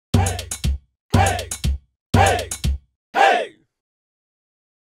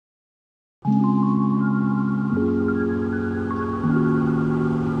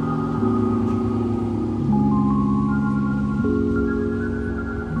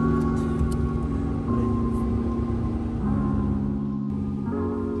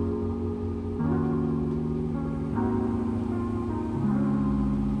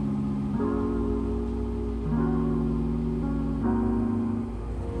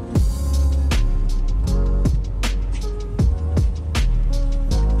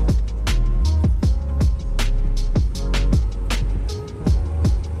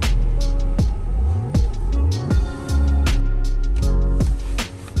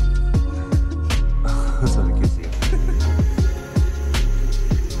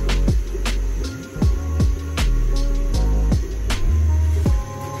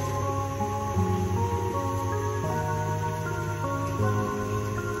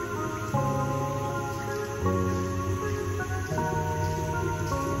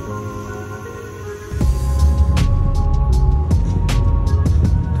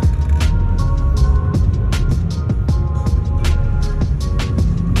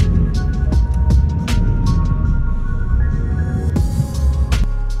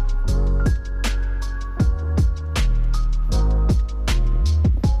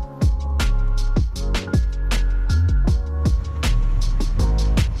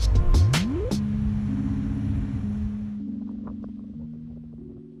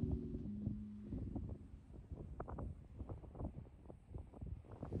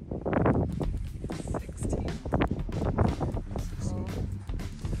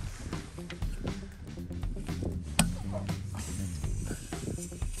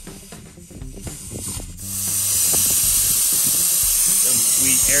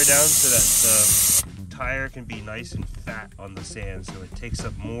air down so that the tire can be nice and fat on the sand, so it takes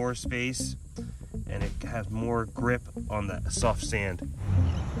up more space and it has more grip on the soft sand.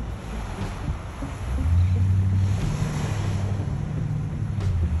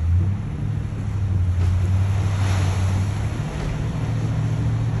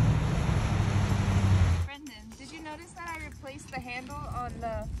 Brendon, did you notice that I replaced the handle on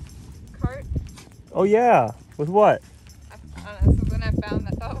the cart? Oh yeah, with what? This is when I found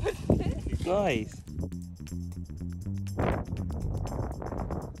that thought would fit. Nice.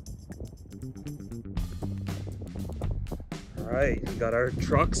 All right, we got our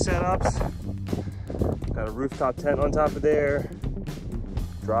truck setups. Got a rooftop tent on top of there.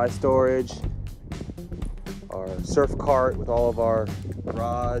 Dry storage. Our surf cart with all of our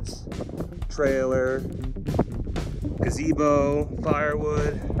rods, trailer, gazebo,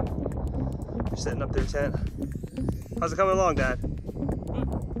 firewood. We're setting up their tent. How's it coming along, Dad?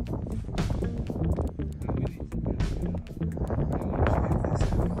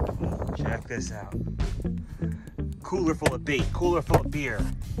 Check this out. Cooler full of bait, cooler full of beer.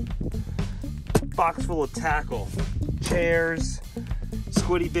 Box full of tackle. Chairs,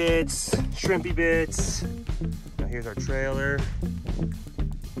 Squidy Bits, Shrimpy Bits. Now here's our trailer.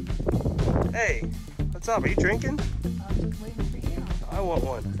 Hey, what's up? Are you drinking? I'm just waiting for you. I want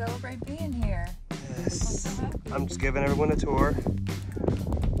one. Celebrate being here. Yes. I'm just giving everyone a tour.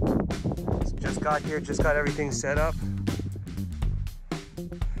 Just got here, just got everything set up.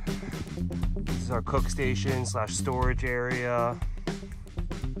 This is our cook station / storage area.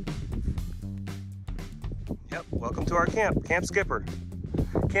 Yep, welcome to our camp, Camp Skipper.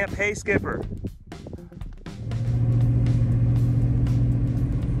 Camp Hey Skipper.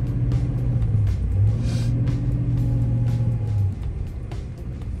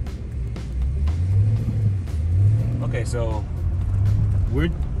 Okay, so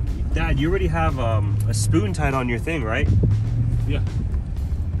Dad, you already have a spoon tied on your thing, right? Yeah.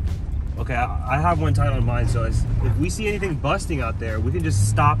 Okay, I have one tied on mine, so if we see anything busting out there, we can just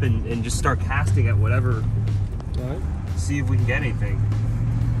stop and just start casting at whatever, see if we can get anything.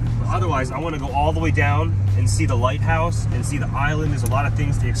 But otherwise, I want to go all the way down and see the lighthouse and see the island. There's a lot of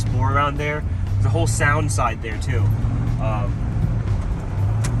things to explore around there. There's a whole sound side there too.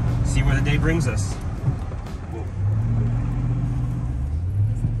 See where the day brings us.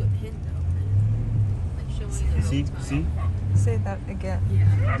 See? Say that again.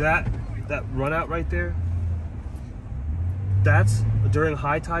 That run out right there, that's during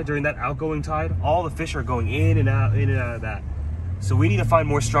high tide, during that outgoing tide, all the fish are going in and out of that. So we need to find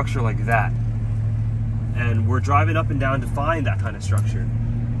more structure like that. And we're driving up and down to find that kind of structure.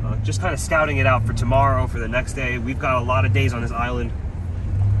 Just kind of scouting it out for tomorrow, for the next day. We've got a lot of days on this island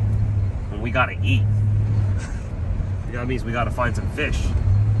and we gotta eat. That means we gotta find some fish.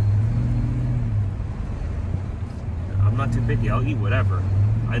 I'm not too picky, I'll eat whatever.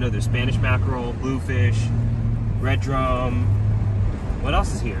 I know there's Spanish mackerel, bluefish, red drum. What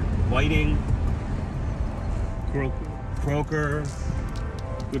else is here? Whiting, croaker.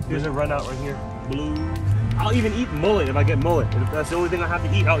 There's a run out right here. Blue. I'll even eat mullet if I get mullet. If that's the only thing I have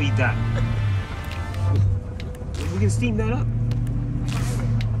to eat, I'll eat that. We can steam that up.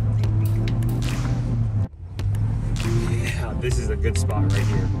 Yeah, this is a good spot right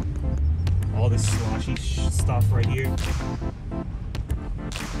here. All this sloshy stuff right here.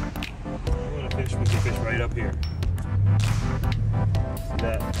 I want to fish, we can fish right up here. See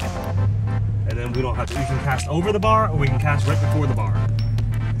that? And then we don't have to, we can cast over the bar or we can cast right before the bar.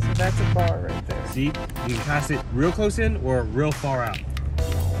 So that's a bar right there. See? You can cast it real close in or real far out.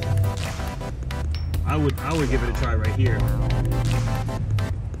 I would give it a try right here.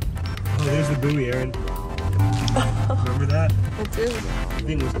 Oh, there's the buoy, Aaron. Remember that? I do. The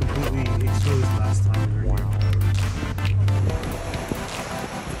thing was completely exposed last time we were here.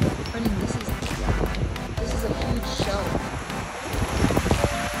 Brendon, this is a huge shell.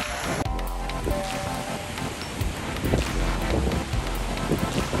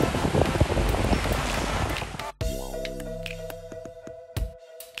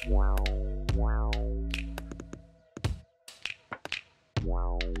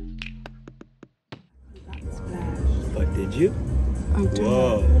 But did you? I do.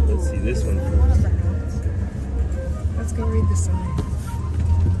 Whoa, let's see this one first. Let's go read the sign.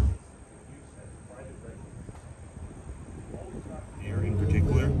 Here in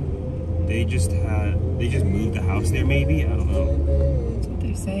particular, they just moved the house there maybe, I don't know. That's what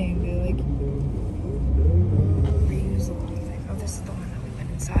they're saying. They like reuse a lot of things. Oh, this is the one that we went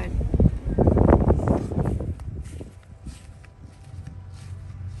inside.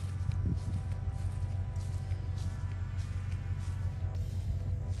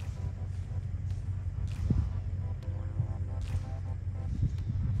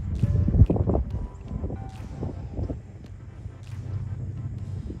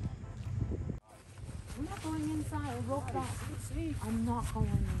 Stop. I'm not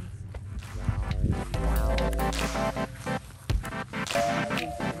going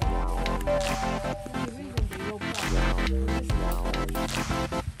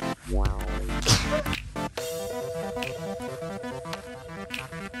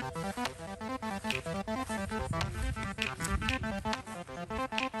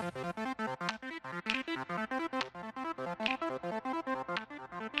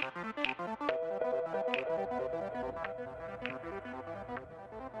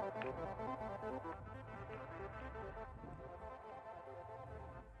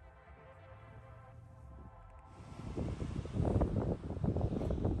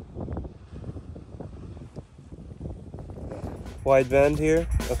Wide bend here.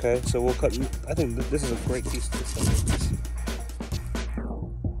 Okay, so we'll cut. I think this is a great piece.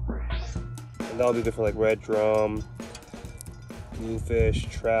 And that'll be good for like red drum, bluefish,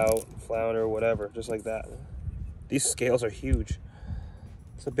 trout, flounder, whatever, just like that. These scales are huge.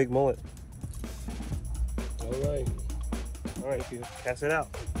 It's a big mullet. All right. All right, you cast it out.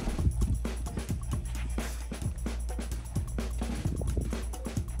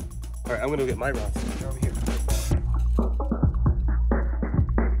 All right, I'm gonna go get my rods. They're over here.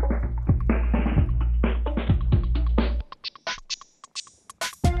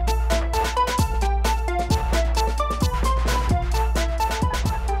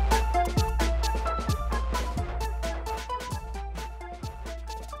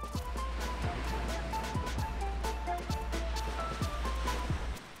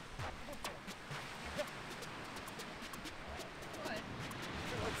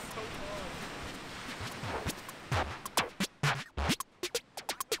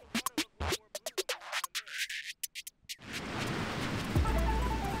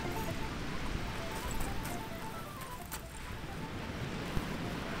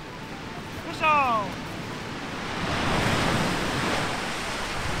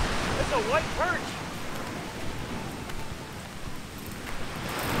 It's a white perch.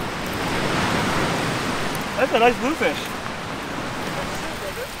 That's a nice bluefish.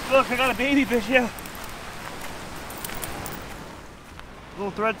 Look, I got a baby fish, yeah.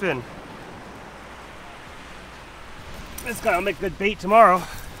 Little threadfin. This guy will make good bait tomorrow.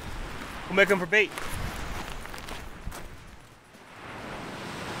 We'll make him for bait.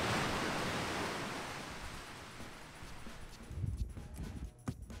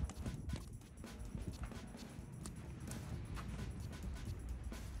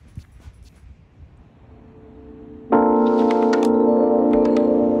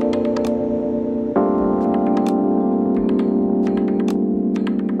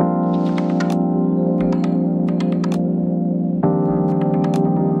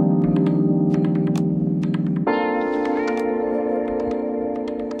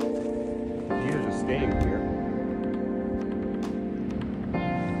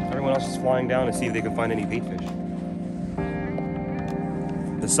 Flying down to see if they can find any bait fish.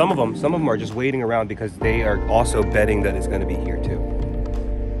 Some of them are just waiting around because they are also betting that it's going to be here too.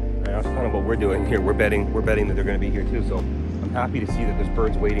 And that's kind of what we're doing here. We're betting that they're going to be here too. So I'm happy to see that there's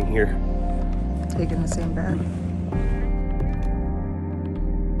birds waiting here. Taking the same bet.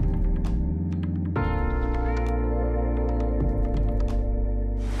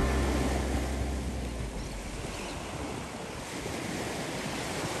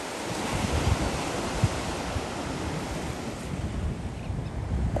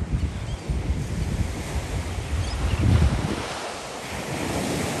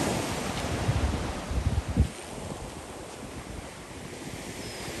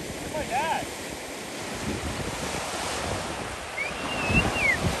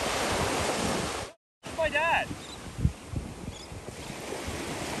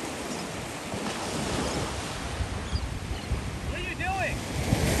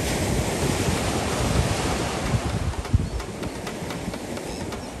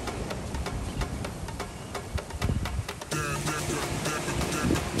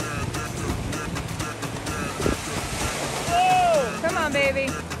 Baby.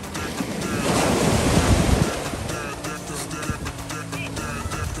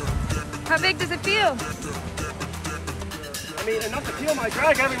 How big does it feel? I mean, enough to feel my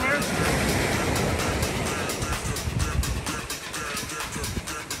drag everywhere.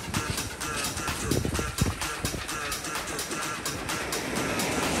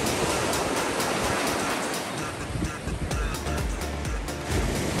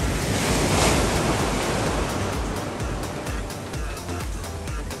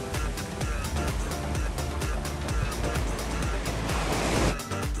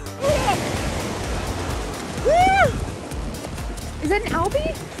 Is that an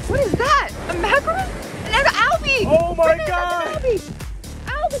albie? What is that? A mackerel? An albie? albie! Oh my Brendon, God! that's an albie!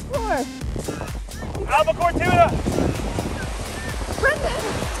 Albacore! Albacore tuna! Brendon,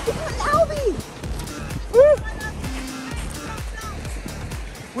 we got an albie! Woo.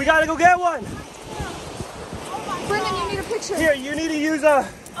 We gotta go get one! Brendon, you need a picture. Here, you need to use a...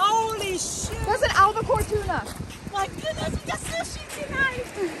 Holy shit! That's an albacore tuna. My goodness, we got sushi tonight!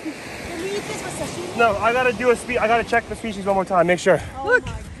 Can we eat this with sashimi? No, I gotta do a I gotta check the species one more time, make sure. Oh Look.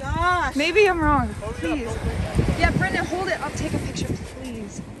 my gosh! Maybe I'm wrong. Please. Yeah, Brendon, hold it. I'll take a picture,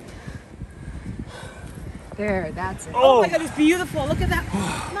 please. There, that's it. Oh my god, it's beautiful. Look at that.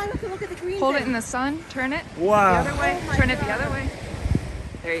 My, look at the green. Hold thing. it in the sun. Turn it Wow. the other way. Oh my Turn it the God. other way.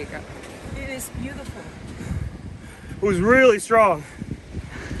 There you go. It is beautiful. It was really strong.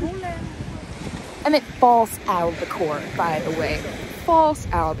 I meant false albacore, by the way. False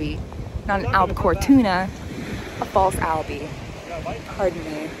albie. Not an albacore tuna. A false albie. Pardon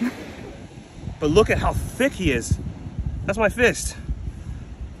me. But look at how thick he is. That's my fist.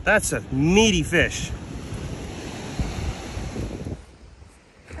 That's a meaty fish.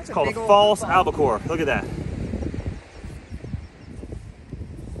 That's It's called a false albacore. Look at that.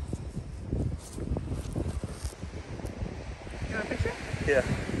 You want a picture? Yeah.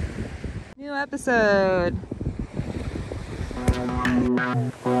 New episode.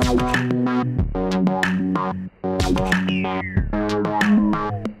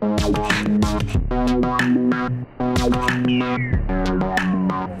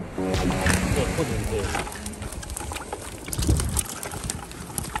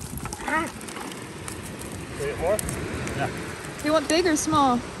 More? Yeah. You want big or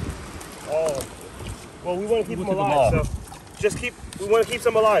small? Oh. Well, we want to keep them alive, so we want to keep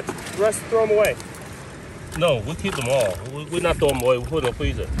some alive. The rest, throw them away. No, we keep them all. We not throw them away. We put them in the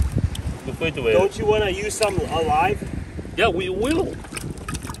freezer. The refrigerator. Don't you want to use some alive? Yeah, we will.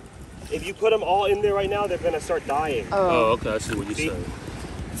 If you put them all in there right now, they're going to start dying. Oh, okay. I see what you're See? saying.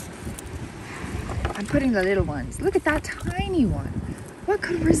 I'm putting the little ones. Look at that tiny one. What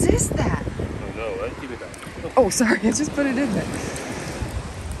could resist that? Oh, no, right? Keep it down. Oh, sorry. I just put it in there.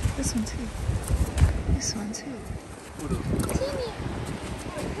 This one too. This one too. Teeny.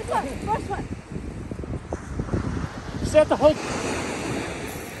 This one, first one. Set the hook.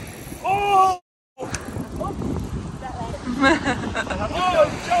 Oh! Oh,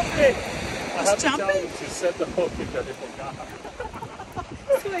 jumping! I have to tell you to set the hook because they forgot.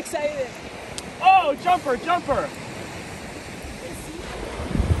 I'm so excited. Oh, jumper, jumper!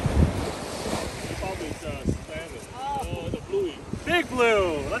 Probably salmon. Oh, the bluey. Big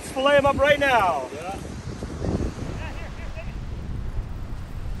blue. Let's fillet him up right now. Yeah.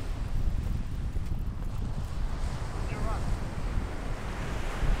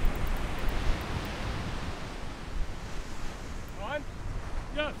 On?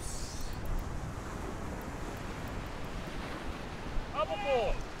 Yes.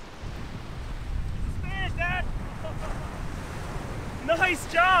 Albacore. Fish, Dad.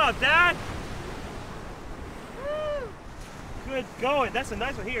 Nice job, Dad. Woo. Good going. That's a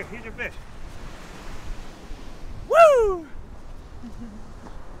nice one. Here, here's your fish. Woo!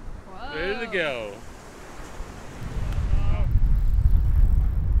 Ready to go.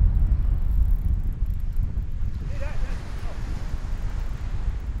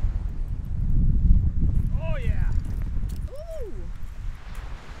 Oh yeah. Ooh.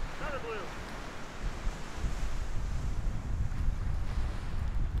 Another blue.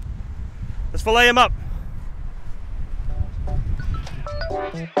 Let's fillet him up.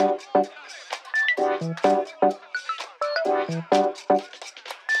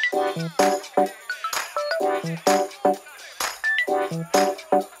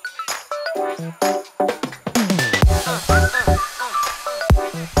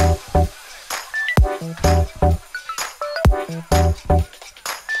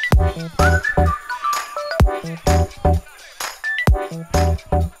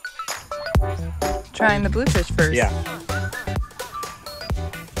 Trying the bluefish first. Yeah.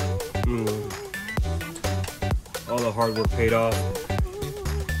 All the hard work paid off.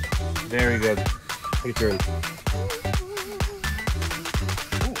 Very good. Take your turn.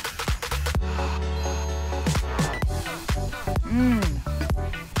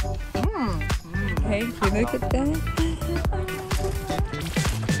 Hey, you look at that.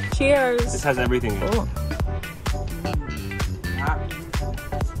 Cheers. This has everything in it. Oh.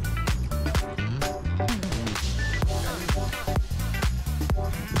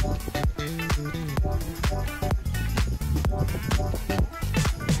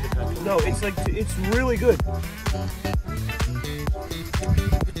 No, it's like, it's really good.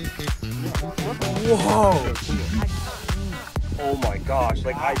 Whoa! Oh my gosh,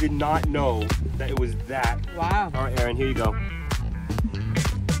 like I did not know It was that. Wow. All right, Aaron, here you go.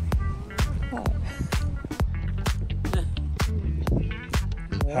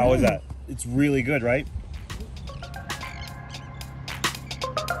 How is that? It's really good, right?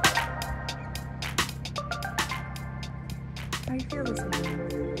 How do you feel this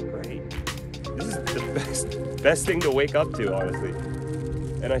morning? Great. This is the best thing to wake up to, honestly.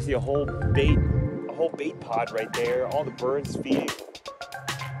 And I see a whole bait pod right there. All the birds feeding.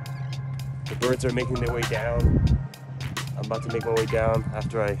 The birds are making their way down. I'm about to make my way down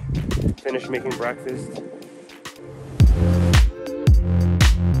after I finish making breakfast.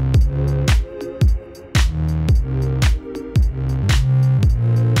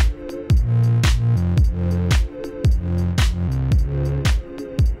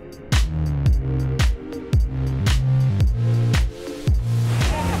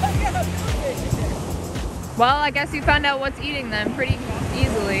 Well, I guess you found out what's eating them pretty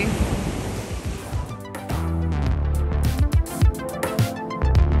easily.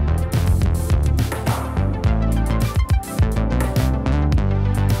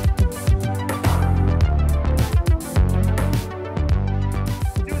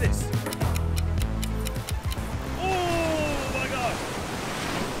 Do this. Oh my God.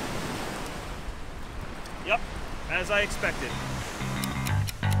 Yep, as I expected.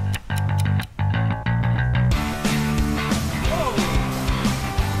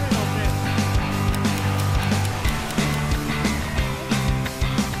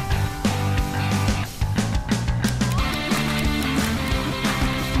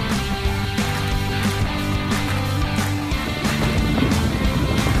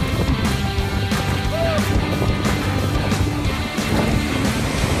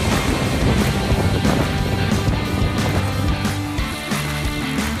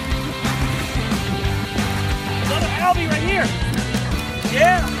 Right here.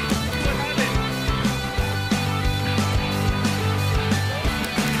 Yeah.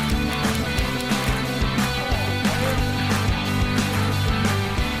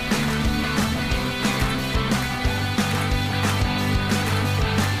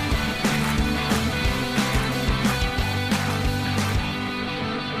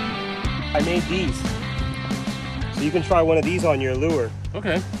 I made these. So you can try one of these on your lure.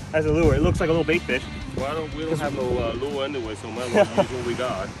 Okay. As a lure. It looks like a little bait fish. Well, we don't have no lure anyway, so might as well use what we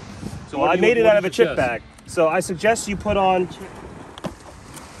got. So Well, I made it out of a chip bag. So I suggest you put on.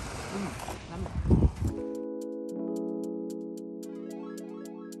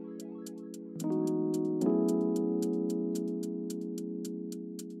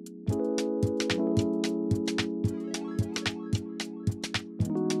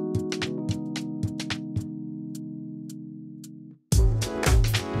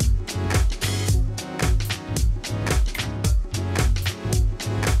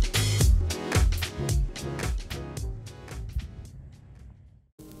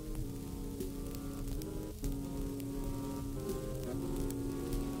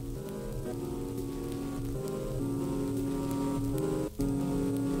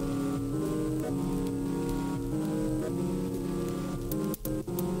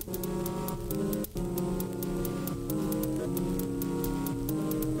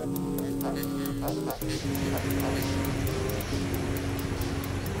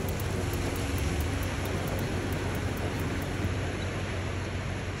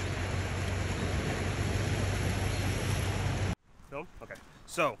 Film? Okay.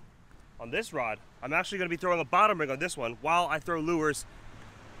 So, on this rod, I'm actually going to be throwing a bottom ring on this one while I throw lures.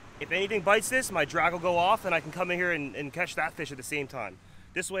 If anything bites this, my drag will go off and I can come in here and catch that fish at the same time.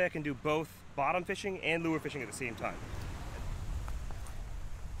 This way I can do both bottom fishing and lure fishing at the same time.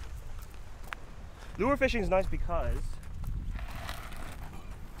 Lure fishing is nice because...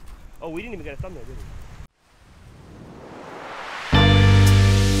 Oh, we didn't even get a thumbnail, did we?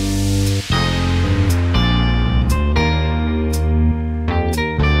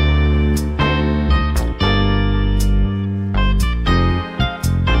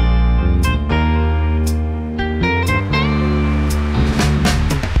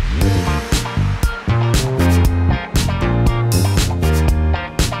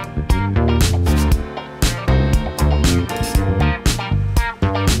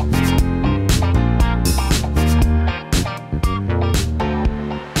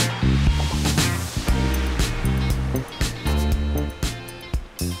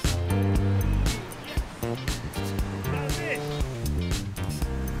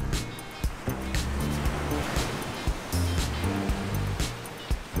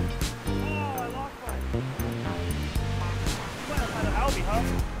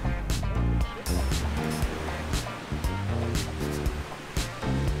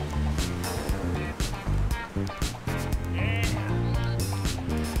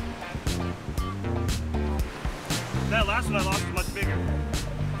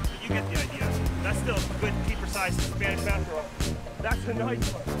 still a good keeper size Spanish mackerel. That's a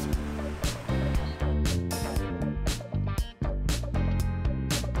nice one.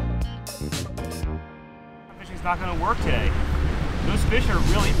 Fishing's not going to work today. Those fish are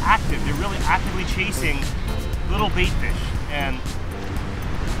really active. They're really actively chasing little bait fish, and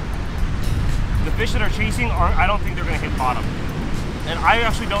the fish that are chasing I don't think they're going to hit bottom. And I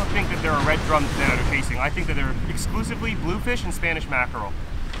actually don't think that there are red drums that are chasing. I think that they're exclusively bluefish and Spanish mackerel.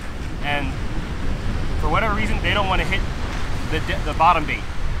 And for whatever reason, they don't want to hit the bottom bait.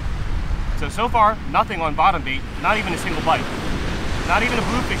 So far, nothing on bottom bait, not even a single bite. Not even a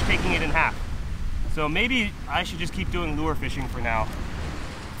bluefish taking it in half. So maybe I should just keep doing lure fishing for now.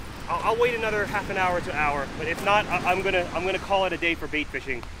 I'll wait another half an hour to hour, but if not, I'm gonna call it a day for bait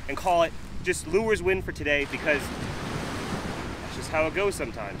fishing and call it just lures win for today, because that's just how it goes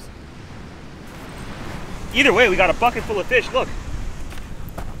sometimes. Either way, we got a bucket full of fish. Look.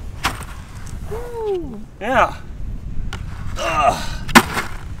 Woo. Yeah. Ugh.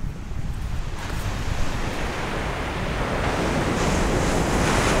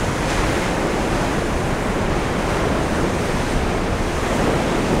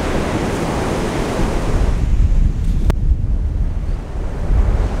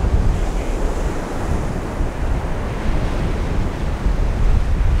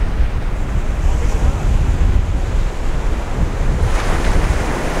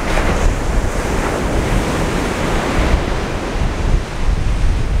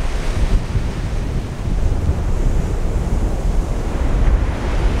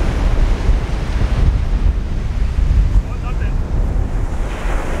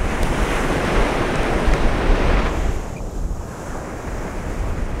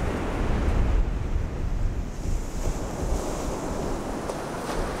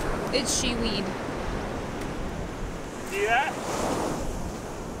 It's seaweed. See that?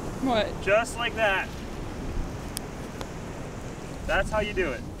 What? Just like that. That's how you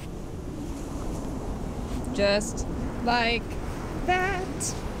do it. Just like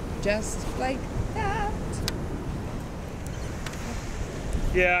that. Just like that.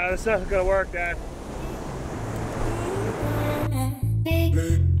 Yeah, that's not gonna work, Dad.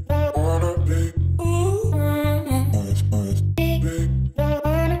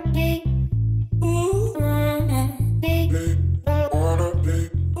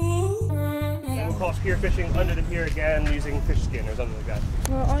 Spear fishing under the pier again using fish skin or something like that.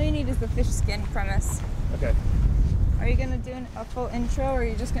 Well, all you need is the fish skin premise. Okay. Are you gonna do a full intro, or are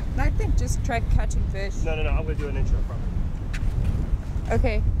you just gonna? I think just try catching fish. No. I'm gonna do an intro probably.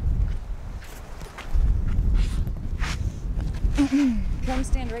 Okay. Come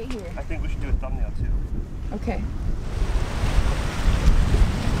stand right here. I think we should do a thumbnail too. Okay.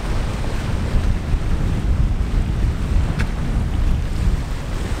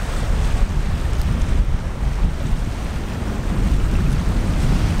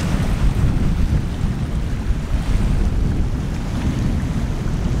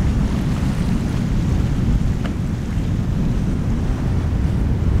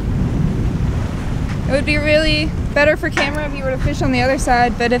 It would be really better for camera if you were to fish on the other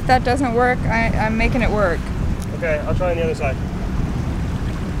side, but if that doesn't work, I'm making it work. Okay, I'll try on the other side.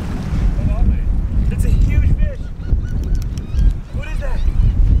 It's a huge fish. What is that?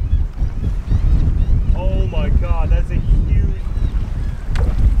 Oh my God, that's a huge.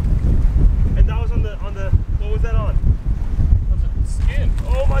 And that was on the. What was that on? That was a skin.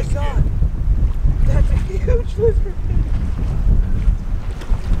 Oh my God, that's a huge lizard.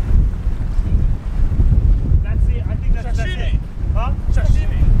 Sashimi. Huh?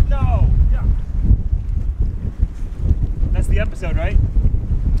 Sashimi. No. Yeah. That's the episode, right?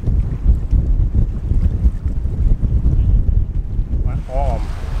 My arm.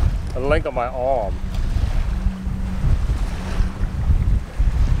 The length of my arm.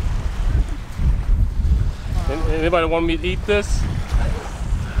 Anybody want me to eat this?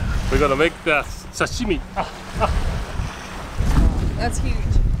 We're gonna make the sashimi. That's huge.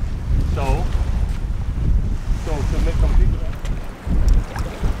 So to make some people.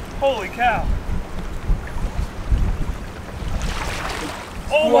 Holy cow.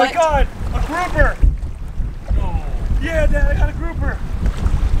 Oh What? my God, a grouper. No. Yeah, Dad, I got a grouper.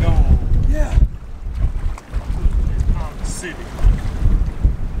 No. Yeah. City.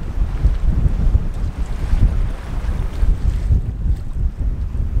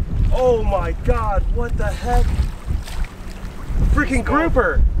 Oh my God, what the heck? Freaking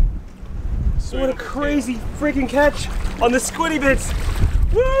grouper. What a crazy freaking catch on the Squidy Bits.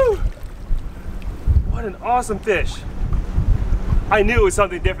 Woo! What an awesome fish. I knew it was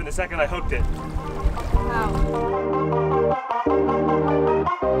something different the second I hooked it. Wow.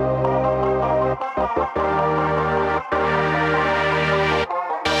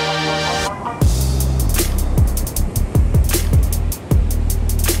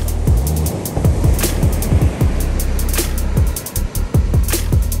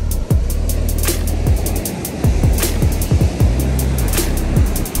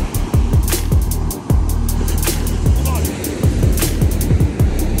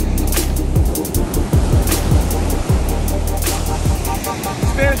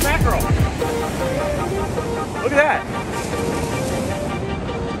 Spanish mackerel. Look at that.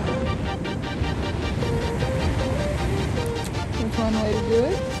 That's one way to do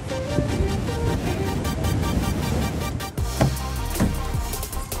it.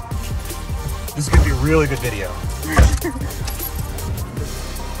 This is gonna be a really good video.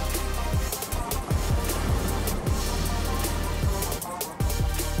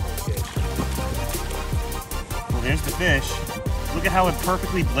 Well, there's the fish. Look at how it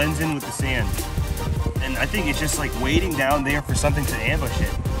perfectly blends in with the sand. And I think it's just like waiting down there for something to ambush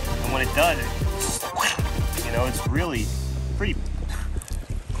it. And when it does, you know, it's really pretty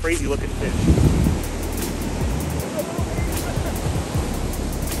crazy looking fish.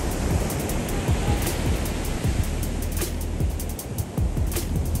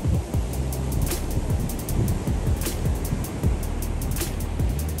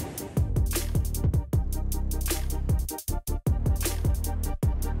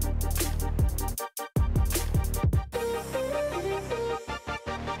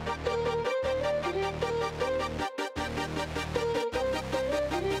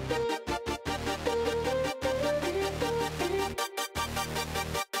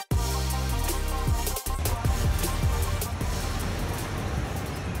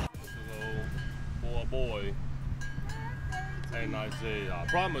 Boy, and I say, I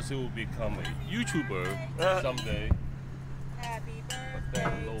promise he will become a YouTuber someday. Happy But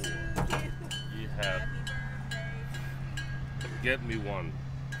thank Lord, he have get me one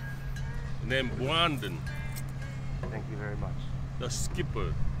named Brendon, Thank you very much. the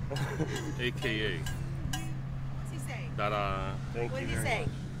skipper, aka What's he saying? that Thank What you did he very say?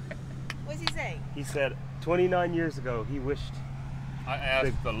 much. What's he saying? He said 29 years ago he wished I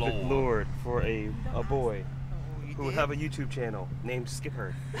asked the Lord. for a boy Oh, you who would did? have a YouTube channel named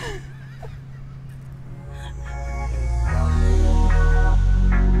Skipper.